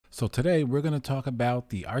So today we're going to talk about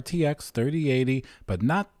the RTX 3080, but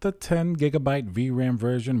not the 10GB VRAM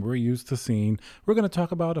version we're used to seeing. We're going to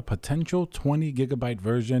talk about a potential 20GB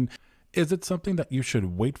version. Is it something that you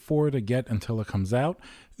should wait for to get until it comes out?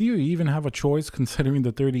 Do you even have a choice considering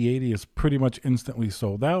the 3080 is pretty much instantly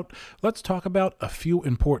sold out? Let's talk about a few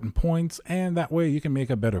important points, and that way you can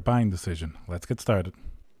make a better buying decision. Let's get started.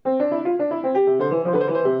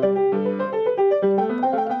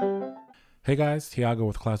 Hey guys, Tiago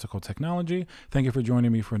with Classical Technology. Thank you for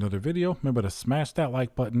joining me for another video. Remember to smash that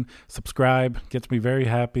like button, subscribe, gets me very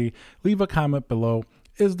happy. Leave a comment below.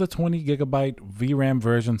 Is the 20GB VRAM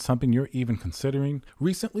version something you're even considering?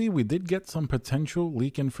 Recently, we did get some potential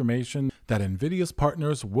leak information that Nvidia's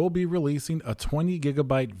partners will be releasing a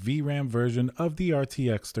 20GB VRAM version of the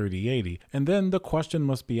RTX 3080. And then the question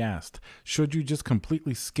must be asked, should you just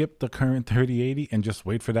completely skip the current 3080 and just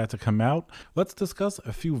wait for that to come out? Let's discuss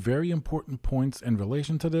a few very important points in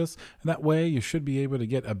relation to this, and that way you should be able to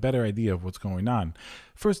get a better idea of what's going on.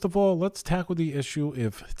 First of all, let's tackle the issue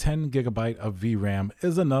if 10GB of VRAM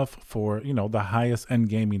is enough for, the highest end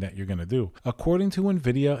gaming that you're going to do. According to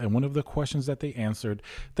Nvidia, and one of the questions that they answered,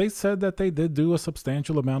 they said that they did do a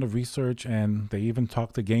substantial amount of research, and they even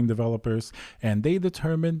talked to game developers, and they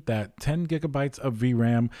determined that 10GB of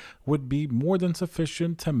VRAM would be more than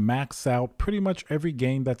sufficient to max out pretty much every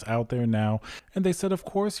game that's out there now. And they said, of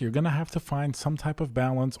course, you're going to have to find some type of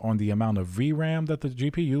balance on the amount of VRAM that the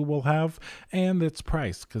GPU will have and its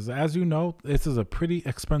price. Because as you know, this is a pretty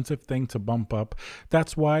expensive thing to bump up.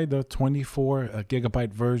 That's why the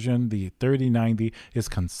 24GB version, the 3090, is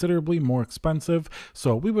considerably more expensive.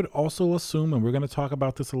 So we would also assume, and we're going to talk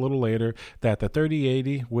about this a little later, that the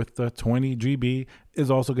 3080 with the 20GB is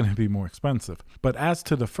also going to be more expensive. But as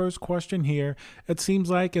to the first question here, it seems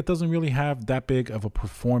like it doesn't really have that big of a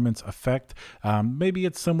performance effect. Maybe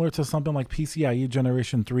it's similar to something like PCIe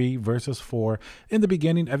Generation 3 versus 4. In the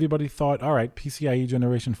beginning, everybody thought, all right, PCIe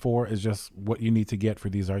Generation 4 is just what you need to get for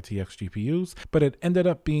these RTX GPUs. But it ended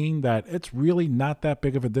up being that it's really not that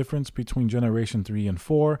big of a difference between Generation 3 and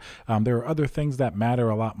 4. There are other things that matter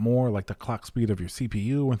a lot more, like the clock speed of your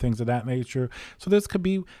CPU and things of that nature. So this could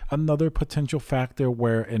be another potential factor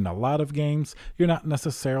where in a lot of games, you're not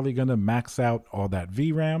necessarily going to max out all that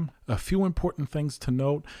VRAM. A few important things to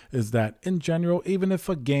note is that in general, even if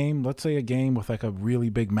a game, let's say a game with like a really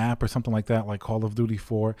big map or something like that, like Call of Duty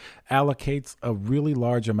 4, allocates a really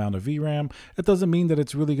large amount of VRAM, it doesn't mean that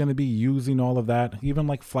it's really going to be using all of that. Even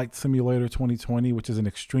like Flight Simulator 2020, which is an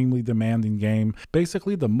extremely demanding game.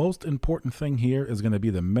 Basically, the most important thing here is going to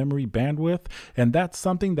be the memory bandwidth, and that's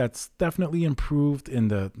something that's definitely improved in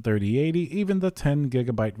the 3080, even the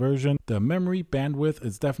 10GB version. The memory bandwidth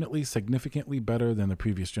is definitely significantly better than the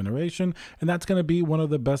previous generation, and that's going to be one of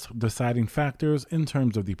the best deciding factors in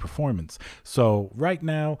terms of the performance. So right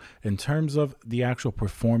now, in terms of the actual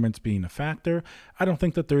performance being a factor, I don't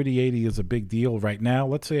think the 3080 is a big deal right now.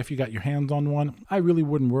 Let's say if you got your hands on one, I really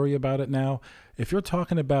wouldn't worry about it now. If you're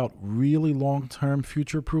talking about really long-term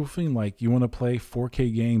future proofing, like you want to play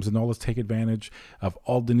 4K games and always take advantage of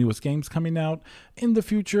all the newest games coming out, in the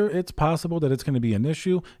future, it's possible that it's going to be an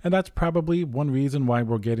issue. And that's probably one reason why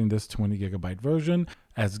we're getting this 20GB version.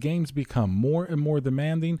 As games become more and more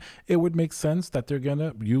demanding, it would make sense that they're going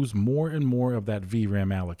to use more and more of that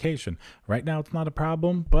VRAM allocation. Right now, it's not a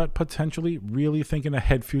problem, but potentially really thinking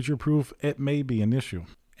ahead future-proof, it may be an issue.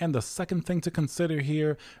 And the second thing to consider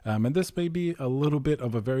here, and this may be a little bit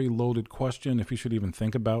of a very loaded question if you should even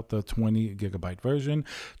think about the 20GB version,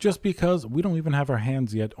 just because we don't even have our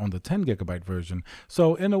hands yet on the 10GB version.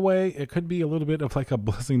 So in a way, it could be a little bit of like a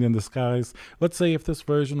blessing in disguise. Let's say if this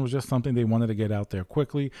version was just something they wanted to get out there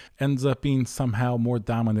quickly, ends up being somehow more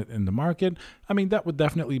dominant in the market. I mean, that would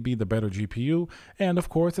definitely be the better GPU. And of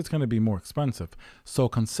course, it's going to be more expensive. So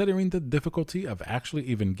considering the difficulty of actually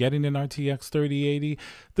even getting an RTX 3080,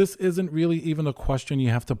 this isn't really even a question you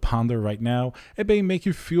have to ponder right now. It may make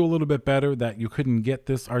you feel a little bit better that you couldn't get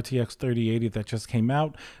this RTX 3080 that just came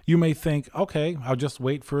out. You may think, okay, I'll just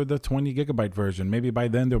wait for the 20GB version. Maybe by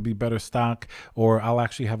then there'll be better stock, or I'll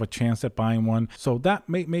actually have a chance at buying one. So that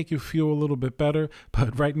may make you feel a little bit better,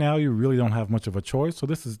 but right now you really don't have much of a choice. So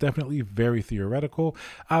this is definitely very theoretical.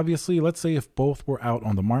 Obviously, let's say if both were out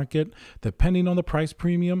on the market, depending on the price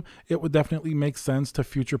premium, it would definitely make sense to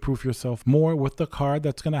future-proof yourself more with the card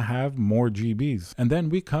that's going to have more GBs. And then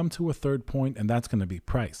we come to a third point, and that's going to be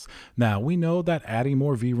price. Now, we know that adding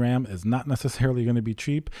more VRAM is not necessarily going to be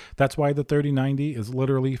cheap. That's why the 3090 is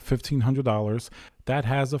literally $1,500. That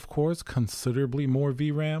has, of course, considerably more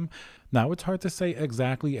VRAM. Now, it's hard to say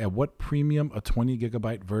exactly at what premium a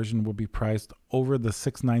 20GB version will be priced over the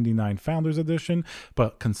 $699 Founders Edition,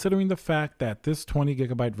 but considering the fact that this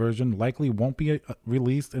 20GB version likely won't be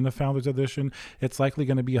released in the Founders Edition, it's likely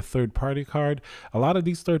going to be a third-party card. A lot of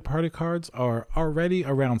these third-party cards are already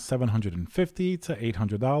around $750 to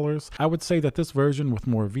 $800. I would say that this version with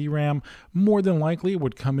more VRAM more than likely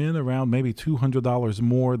would come in around maybe $200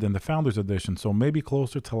 more than the Founders Edition, so maybe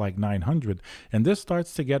closer to like $900. And this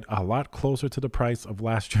starts to get a lot closer to the price of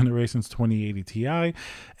last generation's 2080 Ti,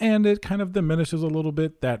 and it kind of diminishes a little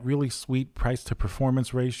bit that really sweet price to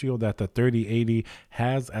performance ratio that the 3080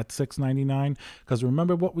 has at $699. Because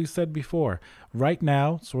remember what we said before, right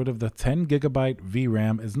now sort of the 10GB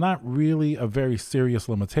VRAM is not really a very serious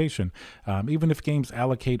limitation. Even if games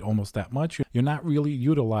allocate almost that much, you're not really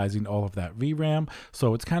utilizing all of that VRAM,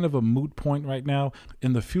 so it's kind of a moot point right now.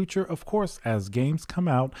 In the future, of course, as games come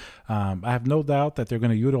out, I have no doubt that they're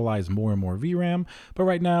going to utilize more and more VRAM, but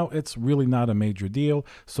right now it's really not a major deal.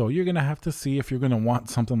 So you're going to have to see if you're going to want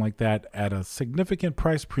something like that at a significant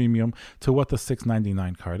price premium to what the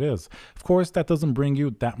 $699 card is. Of course, that doesn't bring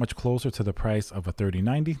you that much closer to the price of a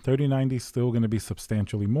 3090. 3090 is still going to be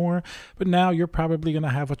substantially more, but now you're probably going to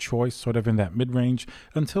have a choice sort of in that mid-range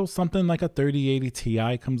until something like a 3080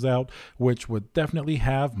 Ti comes out, which would definitely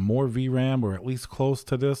have more VRAM or at least close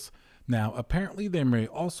to this. Now, apparently there may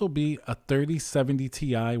also be a 3070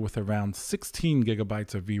 Ti with around 16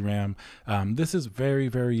 gigabytes of VRAM. This is very,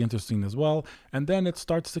 very interesting as well. And then it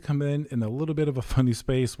starts to come in a little bit of a funny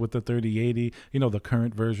space with the 3080, you know, the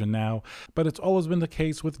current version now. But it's always been the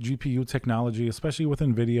case with GPU technology, especially with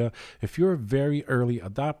Nvidia. If you're a very early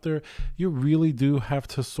adopter, you really do have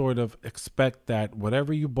to sort of expect that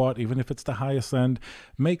whatever you bought, even if it's the highest end,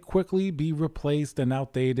 may quickly be replaced and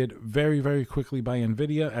outdated very, very quickly by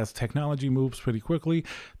Nvidia as technology moves pretty quickly.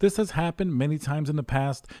 This has happened many times in the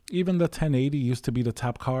past. Even the 1080 used to be the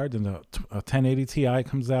top card, and the 1080 Ti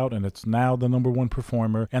comes out and it's now the #1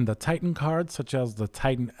 performer. And the Titan cards, such as the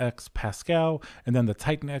Titan X Pascal and then the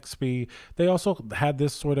Titan XP, they also had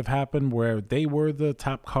this sort of happen where they were the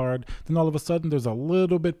top card. Then all of a sudden there's a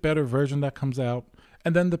little bit better version that comes out.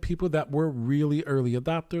 And then the people that were really early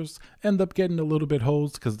adopters end up getting a little bit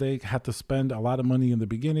hosed because they had to spend a lot of money in the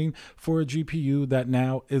beginning for a GPU that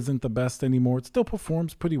now isn't the best anymore. It still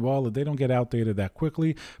performs pretty well. They don't get outdated that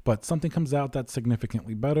quickly, but something comes out that's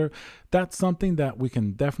significantly better. That's something that we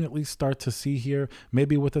can definitely start to see here,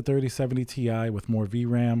 maybe with the 3070 Ti with more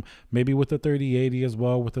VRAM, maybe with the 3080 as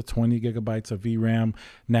well with the 20 gigabytes of VRAM.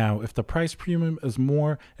 Now, if the price premium is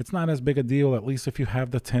more, it's not as big a deal. At least if you have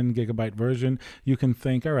the 10 gigabyte version, you can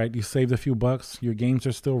think, all right, you saved a few bucks, your games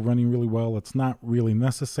are still running really well, it's not really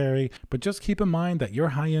necessary. But just keep in mind that your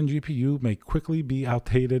high-end GPU may quickly be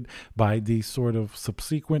outdated by the sort of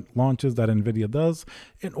subsequent launches that Nvidia does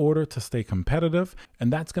in order to stay competitive.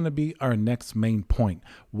 And that's going to be our next main point.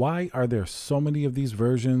 Why are there so many of these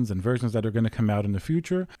versions and versions that are going to come out in the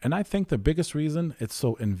future? And I think the biggest reason it's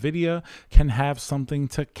so Nvidia can have something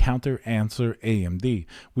to counter answer AMD.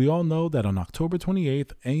 We all know that on October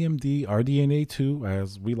 28th, AMD RDNA 2,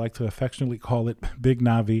 as we like to affectionately call it, Big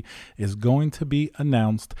Navi, is going to be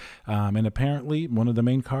announced. And apparently one of the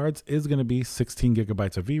main cards is going to be 16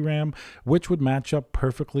 gigabytes of VRAM, which would match up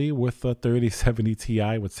perfectly with the 3070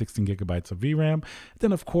 Ti with 16 gigabytes of VRAM.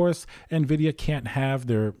 Then, of course, Nvidia can't have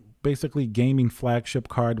their basically gaming flagship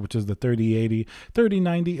card, which is the 3080.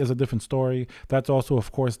 3090 is a different story. That's also,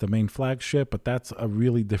 of course, the main flagship, but that's a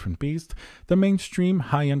really different beast. The mainstream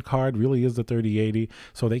high-end card really is the 3080,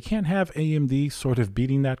 so they can't have AMD sort of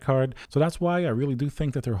beating that card. So that's why I really do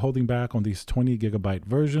think that they're holding back on these 20 gigabyte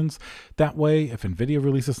versions. That way, if Nvidia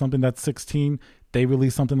releases something that's 16, they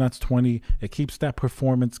release something that's 20, it keeps that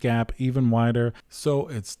performance gap even wider. So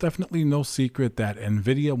it's definitely no secret that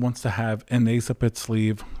Nvidia wants to have an ace up its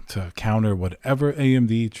sleeve to counter whatever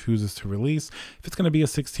AMD chooses to release. If it's going to be a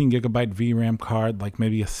 16 gigabyte VRAM card, like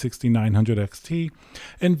maybe a 6900 XT,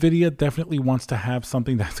 Nvidia definitely wants to have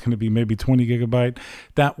something that's going to be maybe 20 gigabyte.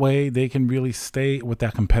 That way they can really stay with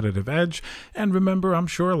that competitive edge. And remember, I'm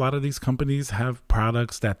sure a lot of these companies have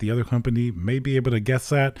products that the other company may be able to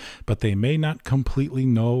guess at, but they may not completely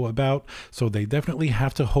know about. So they definitely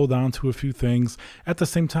have to hold on to a few things. At the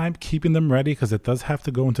same time, keeping them ready because it does have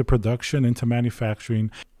to go into production, into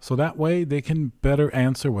manufacturing. So that way they can better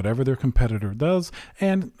answer whatever their competitor does,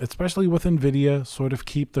 and especially with Nvidia, sort of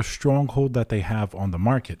keep the stronghold that they have on the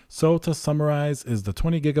market. So to summarize, is the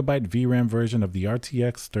 20 gigabyte VRAM version of the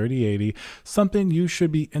RTX 3080 something you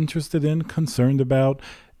should be interested in, concerned about?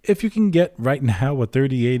 If you can get right now a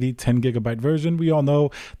 3080 10GB version, we all know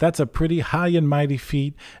that's a pretty high and mighty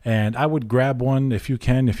feat, and I would grab one if you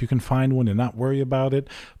can find one and not worry about it.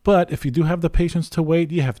 But if you do have the patience to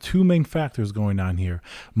wait, you have two main factors going on here: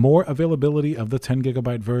 more availability of the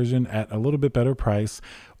 10GB version at a little bit better price,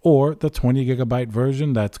 or the 20GB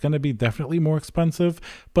version that's going to be definitely more expensive,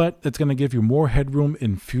 but it's going to give you more headroom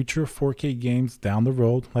in future 4K games down the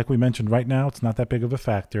road. Like we mentioned, right now it's not that big of a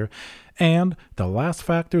factor. And the last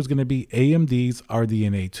factor is going to be AMD's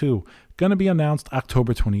RDNA 2. Going to be announced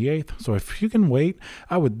October 28th. So if you can wait,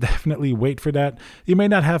 I would definitely wait for that. You may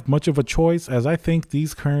not have much of a choice, as I think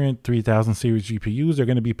these current 3000 series GPUs are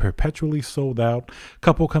going to be perpetually sold out.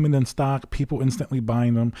 Couple coming in stock, people instantly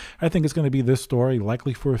buying them. I think it's going to be this story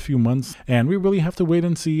likely for a few months, and we really have to wait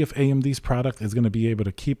and see if AMD's product is going to be able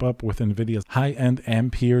to keep up with Nvidia's high-end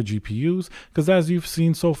Ampere GPUs, because as you've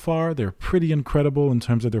seen so far, they're pretty incredible in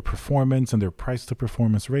terms of their performance and their price to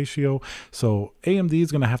performance ratio. So AMD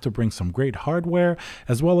is going to have to bring some great hardware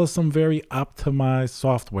as well as some very optimized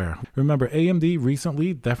software. Remember, AMD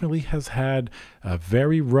recently definitely has had a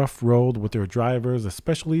very rough road with their drivers,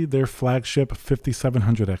 especially their flagship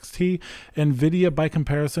 5700 XT. Nvidia, by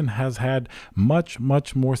comparison, has had much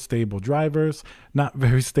more stable drivers, not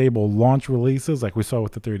very stable launch releases like we saw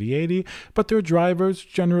with the 3080, but their drivers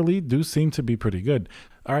generally do seem to be pretty good.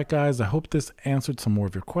 All right, guys, I hope this answered some more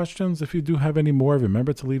of your questions. If you do have any more,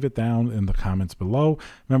 remember to leave it down in the comments below.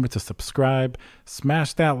 Remember to subscribe,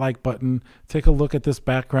 smash that like button, take a look at this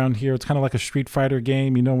background here. It's kind of like a Street Fighter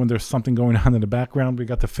game, you know, when there's something going on in the background. We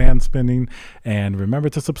got the fan spinning. And remember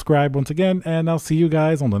to subscribe once again, and I'll see you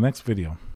guys on the next video.